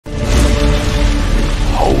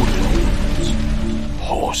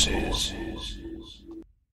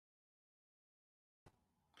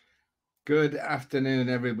Good afternoon,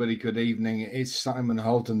 everybody. Good evening. It's Simon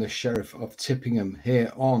Holden, the Sheriff of Tippingham,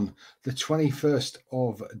 here on the 21st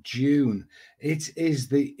of June. It is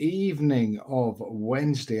the evening of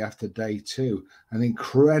Wednesday after day two, an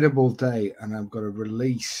incredible day, and I've got to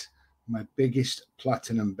release my biggest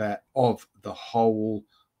platinum bet of the whole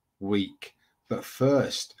week. But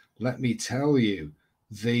first, let me tell you,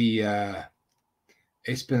 it's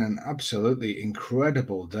been an absolutely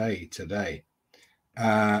incredible day today.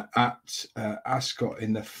 At Ascot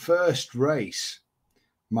in the first race,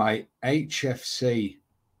 my HFC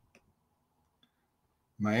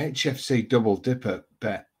double dipper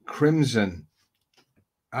bet, Crimson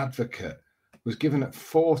Advocate, was given at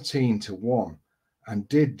 14-1 and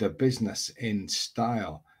did the business in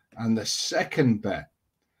style. And the second bet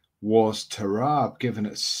was Tarab, given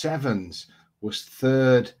at sevens, was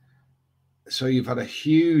third. So you've had a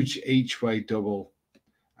huge each way double.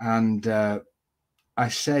 And I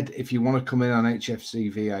said, if you want to come in on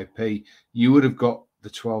HFC VIP, you would have got the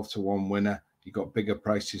 12-1 winner. You got bigger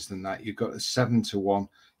prices than that. You've got the 7-1.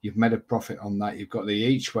 You've made a profit on that. You've got the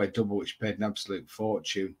each way double, which paid an absolute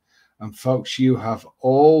fortune. And folks, you have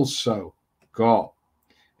also got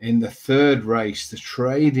in the third race, the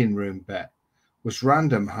trading room bet was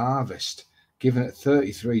Random Harvest, given at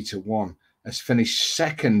 33-1, has finished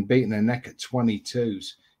second, beating a neck at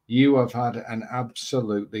 22s. You have had an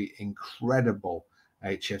absolutely incredible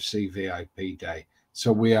HFC VIP day.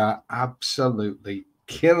 So we are absolutely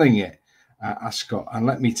killing it at Ascot. And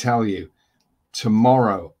let me tell you,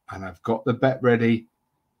 tomorrow, and I've got the bet ready,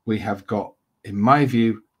 we have got, in my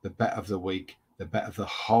view, the bet of the week. The bet of the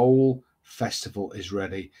whole festival is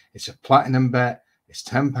ready. It's a platinum bet. It's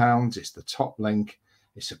 £10. It's the top link.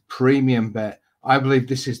 It's a premium bet. I believe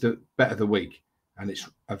this is the bet of the week, and it's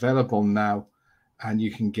available now, and you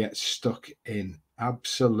can get stuck in.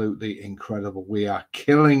 Absolutely incredible. We are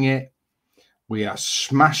killing it. We are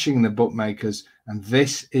smashing the bookmakers, and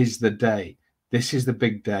this is the day. This is the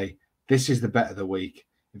big day. This is the bet of the week.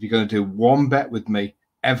 If you're going to do one bet with me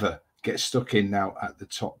ever, get stuck in now at the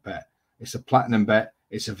top bet. It's a platinum bet.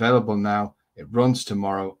 It's available now. It runs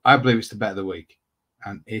tomorrow. I believe it's the bet of the week,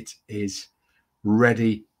 and it is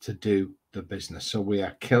ready to do the business. So we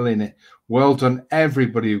are killing it. Well done,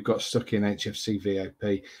 everybody who got stuck in HFC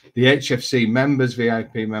VIP. The HFC members,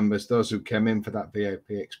 VIP members, those who came in for that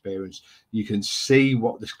VIP experience, you can see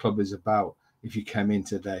what this club is about if you came in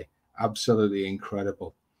today. Absolutely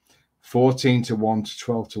incredible. 14-1 to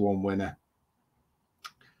 12-1 winner.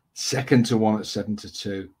 Second to 1 at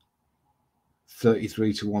 7-2.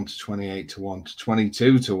 33-1 to 28-1 to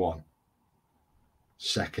 22-1.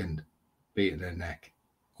 Second, beating their neck.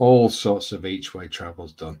 All sorts of each way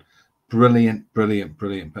travels done. Brilliant, brilliant,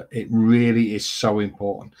 brilliant. But it really is so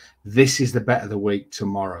important. This is the bet of the week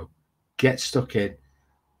tomorrow. Get stuck in.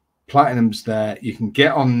 Platinum's there. You can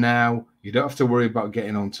get on now. You don't have to worry about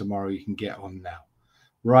getting on tomorrow. You can get on now.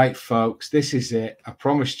 Right, folks, this is it. I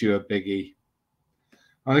promised you a biggie.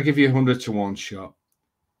 I'm going to give you a 100-1 shot.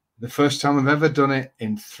 The first time I've ever done it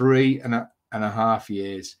in 3.5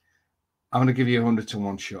 years. I'm going to give you a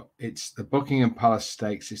 100-1 shot. It's the Buckingham Palace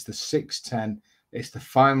Stakes. It's the 6:10. It's the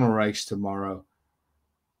final race tomorrow.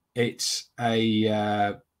 It's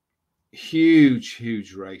a huge,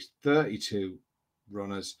 huge race. 32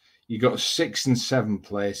 runners. You got 6 and 7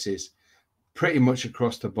 places pretty much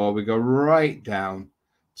across the board. We go right down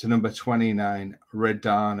to number 29,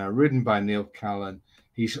 Redana, ridden by Neil Callan.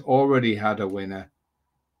 He's already had a winner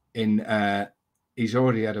at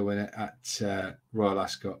Royal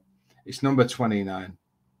Ascot. It's number 29,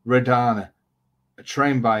 Redana,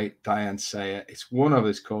 trained by Diane Sayer. It's won over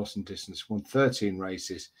his course and distance, won 13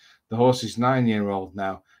 races. The horse is 9-year-old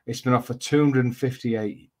now. It's been off for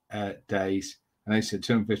 258 days, and I said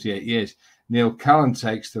 258 years. Neil Callan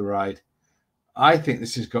takes the ride. I think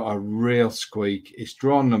this has got a real squeak. It's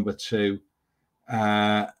drawn number 2.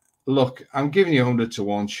 Look, I'm giving you a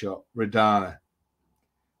 100-1 shot, Redana.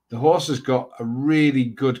 The horse has got a really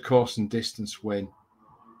good course and distance win.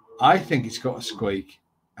 I think it's got a squeak.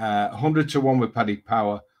 100-1 with Paddy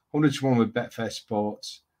Power, 100-1 with Betfair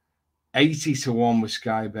Sports, 80-1 with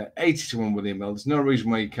Sky Bet, 80-1 William Hill. There's no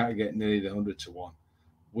reason why you can't get nearly the 100-1.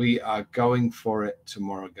 We are going for it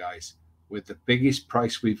tomorrow, guys, with the biggest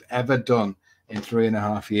price we've ever done in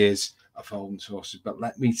 3.5 years of Holden's horses. But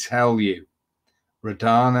let me tell you,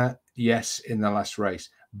 Redana, yes, in the last race,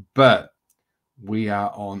 but we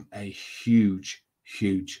are on a huge,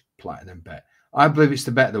 huge platinum bet. I believe it's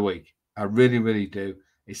the bet of the week. I really, really do.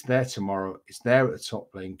 It's there tomorrow. It's there at the top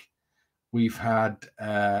link. We've had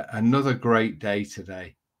another great day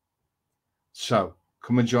today. So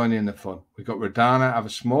Come and join in the fun. We've got Radana. Have a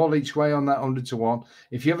small each way on that 100 to 1.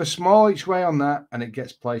 If you have a small each way on that and it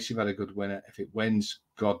gets placed, you've had a good winner. If it wins,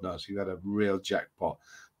 God knows, you've had a real jackpot.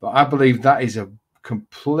 But I believe that is a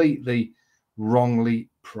completely wrongly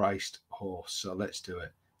priced horse. So let's do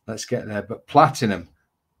it. Let's get there. But Platinum,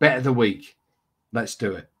 bet of the week. Let's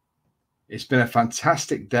do it. It's been a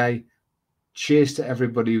fantastic day. Cheers to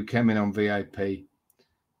everybody who came in on VIP.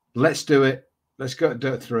 Let's do it. Let's go to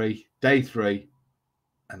Dirt 3, Day 3.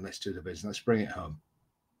 And let's do the business. Let's bring it home.